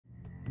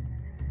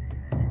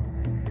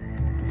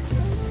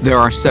There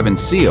are 7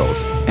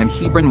 seals, and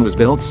Hebron was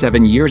built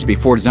 7 years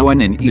before Zoan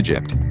in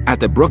Egypt,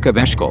 at the brook of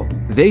Eshcol.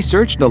 They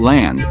searched the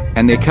land,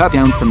 and they cut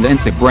down from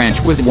thence a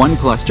branch with 1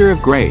 cluster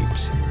of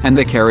grapes, and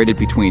they carried it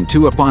between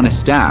 2 upon a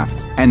staff,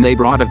 and they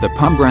brought of the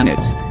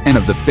pomegranates, and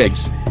of the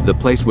figs. The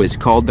place was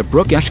called the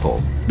brook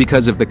Eshcol,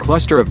 because of the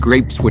cluster of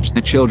grapes which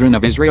the children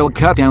of Israel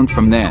cut down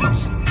from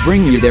thence.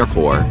 Bring you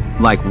therefore,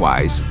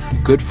 likewise,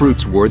 good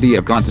fruits worthy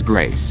of God's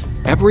grace.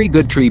 Every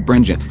good tree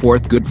bringeth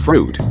forth good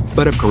fruit,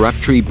 but a corrupt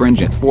tree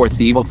bringeth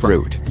forth evil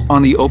fruit.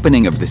 On the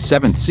opening of the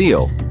 7th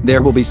seal,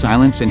 there will be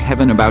silence in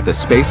heaven about the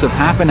space of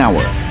half an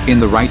hour. In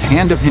the right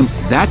hand of him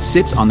that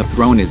sits on the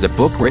throne is a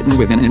book written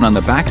within and on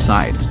the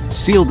backside,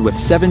 sealed with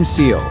 7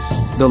 seals.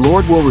 The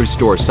Lord will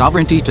restore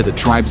sovereignty to the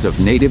tribes of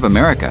Native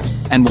America,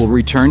 and will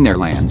return their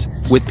lands,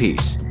 with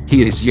peace.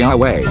 He is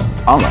Yahweh,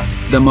 Allah,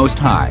 the Most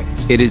High.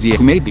 It is He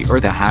who made the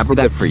earth a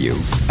habitat for you,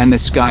 and the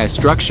sky a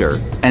structure,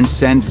 and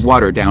sends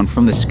water down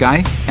from the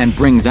sky, and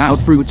brings out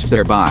fruits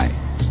thereby.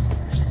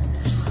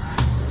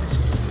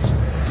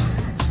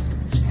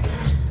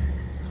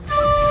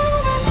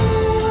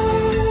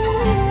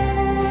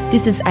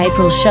 This is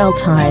April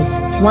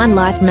Schulthies. One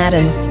life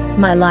matters,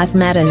 my life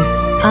matters,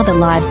 other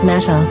lives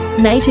matter,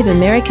 Native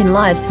American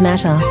lives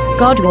matter.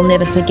 God will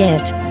never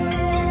forget.